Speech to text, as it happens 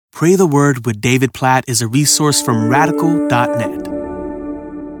Pray the Word with David Platt is a resource from radical.net.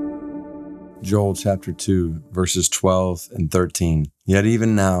 Joel chapter 2, verses 12 and 13. Yet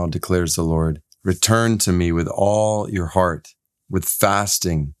even now, declares the Lord, return to me with all your heart, with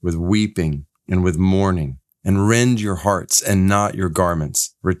fasting, with weeping, and with mourning, and rend your hearts and not your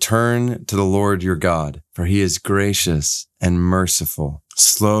garments. Return to the Lord your God, for he is gracious and merciful,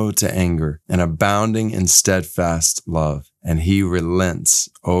 slow to anger, and abounding in steadfast love, and he relents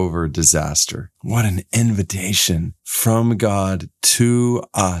over disaster. What an invitation from God to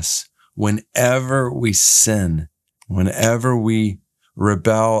us. Whenever we sin, whenever we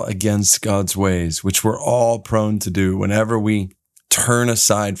rebel against God's ways, which we're all prone to do, whenever we turn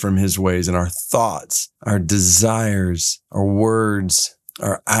aside from his ways and our thoughts, our desires, our words,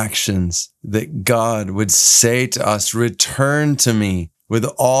 our actions, that God would say to us, return to me with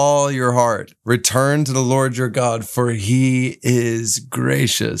all your heart. Return to the Lord your God, for he is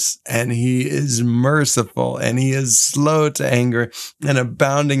gracious and he is merciful and he is slow to anger and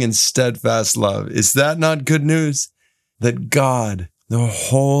abounding in steadfast love. Is that not good news? That God, the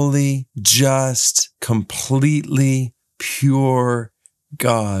holy, just, completely pure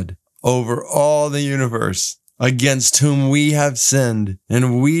God over all the universe, against whom we have sinned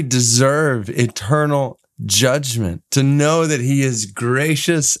and we deserve eternal judgment, to know that he is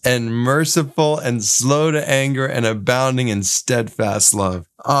gracious and merciful and slow to anger and abounding in steadfast love.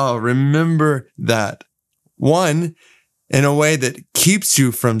 Oh, remember that. One, in a way that keeps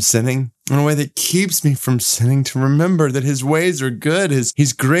you from sinning, in a way that keeps me from sinning, to remember that his ways are good.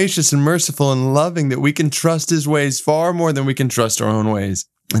 He's gracious and merciful and loving, that we can trust his ways far more than we can trust our own ways.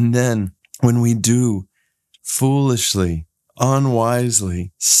 And then when we do foolishly,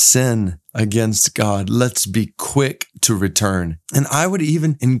 unwisely sin against God, let's be quick to return. And I would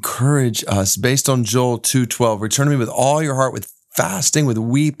even encourage us, based on Joel 2:12, return to me with all your heart, with fasting, with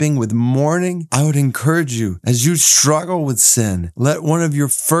weeping, with mourning. I would encourage you, as you struggle with sin, let one of your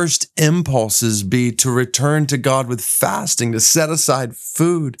first impulses be to return to God with fasting, to set aside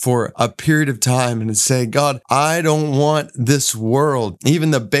food for a period of time and to say, God, I don't want this world,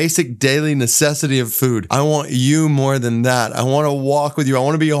 even the basic daily necessity of food. I want you more than that. I want to walk with you. I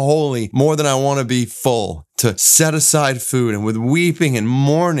want to be holy more than I want to be full. To set aside food and with weeping and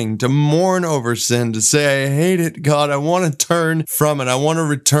mourning, to mourn over sin, to say, I hate it, God. I want to turn from it. I want to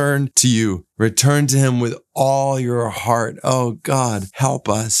return to you. Return to him with all your heart. Oh, God, help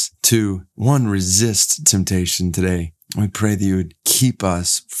us to, one, resist temptation today. We pray that you would keep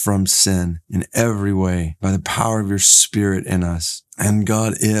us from sin in every way by the power of your Spirit in us. And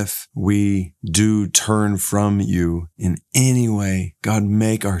God, if we do turn from you in any way, God,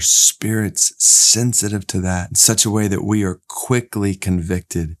 make our spirits sensitive to that in such a way that we are quickly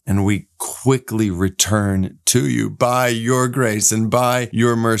convicted and we quickly return to you by your grace and by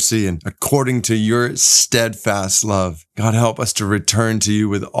your mercy and according to your steadfast love. God, help us to return to you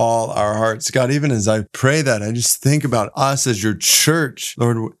with all our hearts. God, even as I pray that, I just think about us as your church.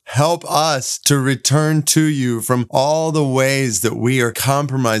 Lord, help us to return to you from all the ways that we are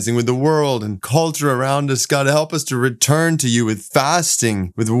compromising with the world and culture around us. God, help us to return to you with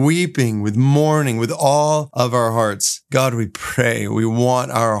fasting, with weeping, with mourning, with all of our hearts. God, we pray, we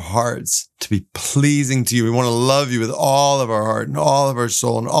want our hearts to be pleasing to you. We want to love you with all of our heart and all of our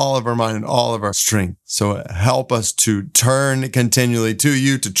soul and all of our mind and all of our strength. So help us to turn continually to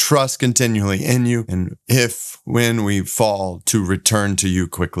you, to trust continually in you. And when we fall, to return to you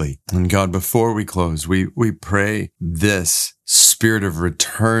quickly. And God, before we close, we pray this spirit of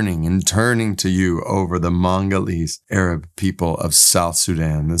returning and turning to you over the Mongolese Arab people of South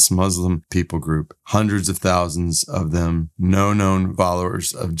Sudan, this Muslim people group, hundreds of thousands of them, no known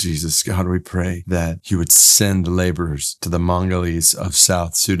followers of Jesus. God, we pray that you would send laborers to the Mongolese of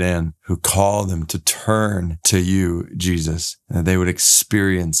South Sudan who call them to turn to you, Jesus, and that they would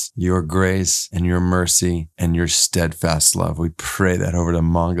experience your grace and your mercy and your steadfast love. We pray that over the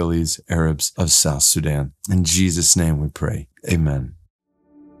Mongolese Arabs of South Sudan. In Jesus' name we pray. Amen.